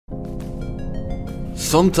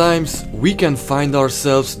Sometimes we can find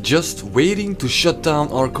ourselves just waiting to shut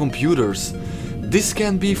down our computers. This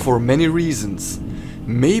can be for many reasons.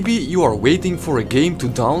 Maybe you are waiting for a game to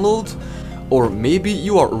download, or maybe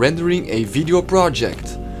you are rendering a video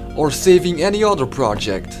project, or saving any other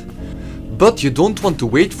project. But you don't want to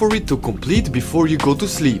wait for it to complete before you go to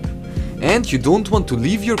sleep. And you don't want to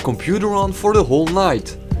leave your computer on for the whole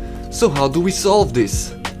night. So how do we solve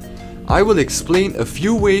this? I will explain a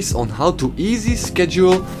few ways on how to easily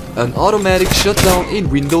schedule an automatic shutdown in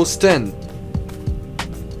Windows 10.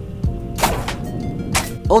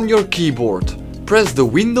 On your keyboard, press the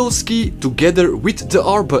Windows key together with the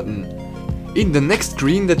R button. In the next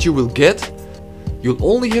screen that you will get, you'll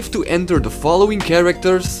only have to enter the following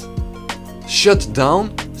characters: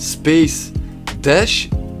 shutdown space dash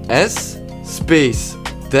S space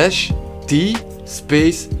dash T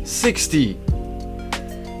space 60.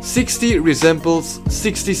 60 resembles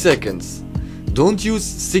 60 seconds. Don't use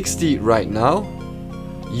 60 right now.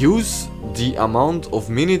 Use the amount of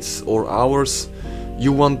minutes or hours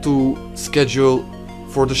you want to schedule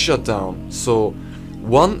for the shutdown. So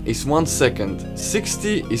 1 is 1 second,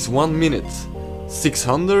 60 is 1 minute,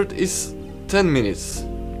 600 is 10 minutes.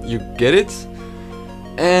 You get it?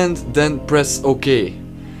 And then press OK.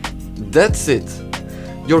 That's it.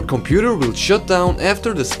 Your computer will shut down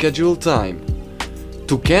after the scheduled time.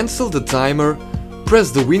 To cancel the timer,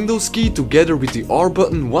 press the Windows key together with the R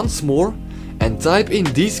button once more and type in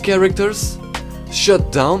these characters: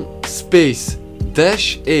 shutdown space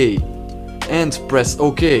dash A and press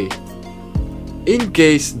OK. In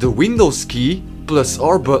case the Windows key plus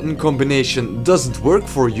R button combination doesn't work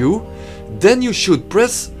for you, then you should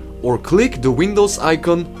press or click the Windows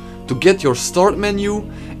icon to get your start menu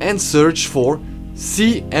and search for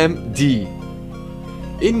CMD.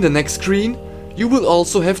 In the next screen, you will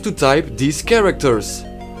also have to type these characters: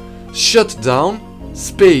 shutdown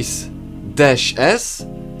space dash S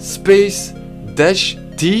space dash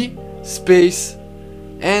T space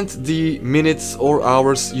and the minutes or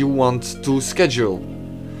hours you want to schedule,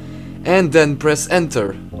 and then press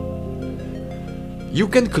enter. You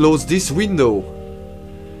can close this window.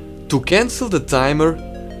 To cancel the timer,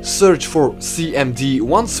 search for CMD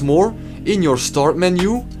once more in your start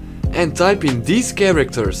menu and type in these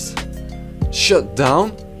characters: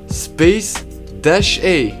 shutdown space dash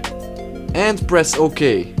A and press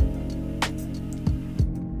OK.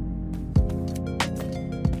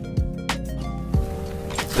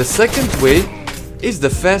 The second way is the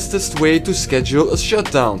fastest way to schedule a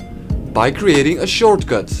shutdown, by creating a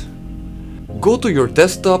shortcut. Go to your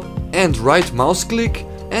desktop and right mouse click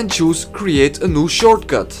and choose Create a new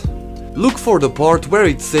shortcut. Look for the part where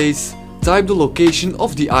it says type the location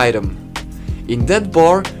of the item. In that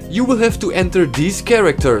bar, you will have to enter these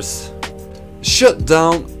characters: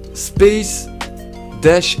 shutdown space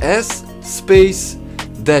dash S space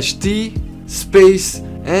dash T space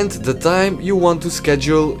and the time you want to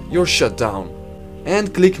schedule your shutdown,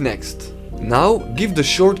 and click next. Now give the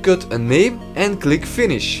shortcut a name and click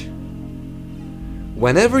finish.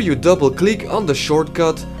 Whenever you double click on the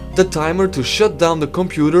shortcut, the timer to shut down the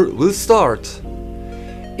computer will start.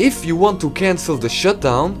 If you want to cancel the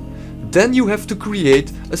shutdown, then you have to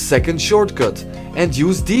create a second shortcut and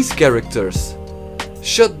use these characters: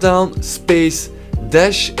 shutdown space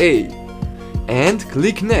dash A and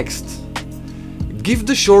click next. Give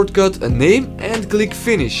the shortcut a name and click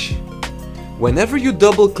finish. Whenever you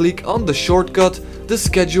double click on the shortcut, the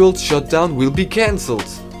scheduled shutdown will be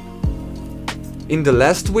cancelled. In the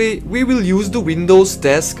last way, we will use the Windows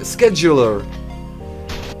Task Scheduler.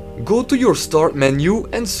 Go to your start menu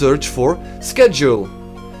and search for Schedule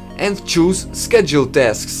and choose Schedule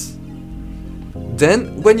Tasks.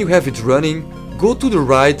 Then, when you have it running, go to the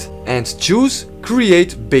right and choose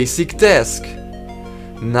Create Basic Task.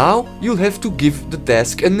 Now you'll have to give the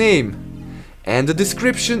task a name and a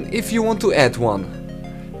description if you want to add one,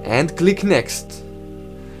 and click Next.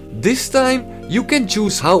 This time you can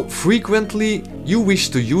choose how frequently you wish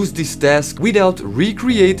to use this task without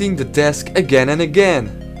recreating the task again and again.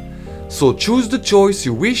 So choose the choice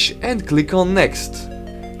you wish and click on Next.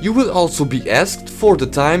 You will also be asked for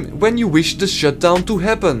the time when you wish the shutdown to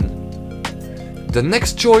happen. The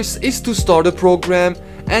next choice is to start a program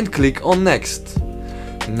and click on Next.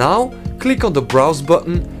 Now click on the Browse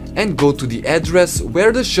button and go to the address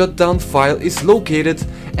where the shutdown file is located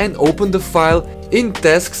and open the file in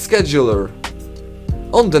Task Scheduler.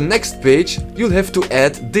 On the next page you'll have to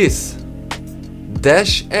add this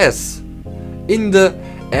 -S in the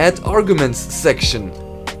Add Arguments section,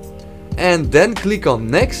 and then click on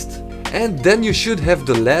Next, and then you should have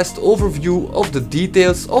the last overview of the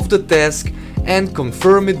details of the task and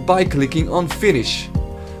confirm it by clicking on Finish.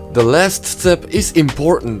 The last step is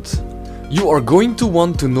important. You are going to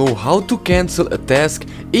want to know how to cancel a task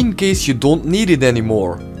in case you don't need it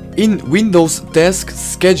anymore. In Windows Task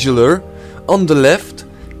Scheduler, on the left,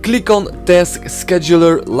 click on Task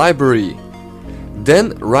Scheduler Library.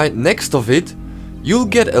 Then, right next of it,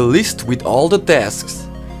 you'll get a list with all the tasks.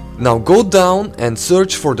 Now go down and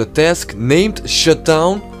search for the task named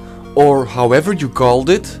Shutdown, or however you called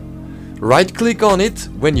it. Right click on it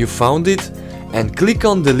when you found it and click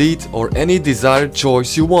on Delete or any desired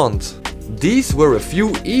choice you want. These were a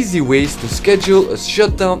few easy ways to schedule a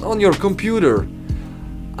shutdown on your computer.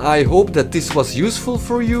 I hope that this was useful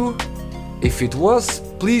for you. If it was,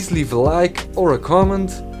 please leave a like or a comment.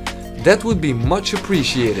 That would be much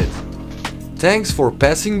appreciated. Thanks for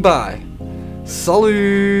passing by.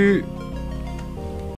 Salut!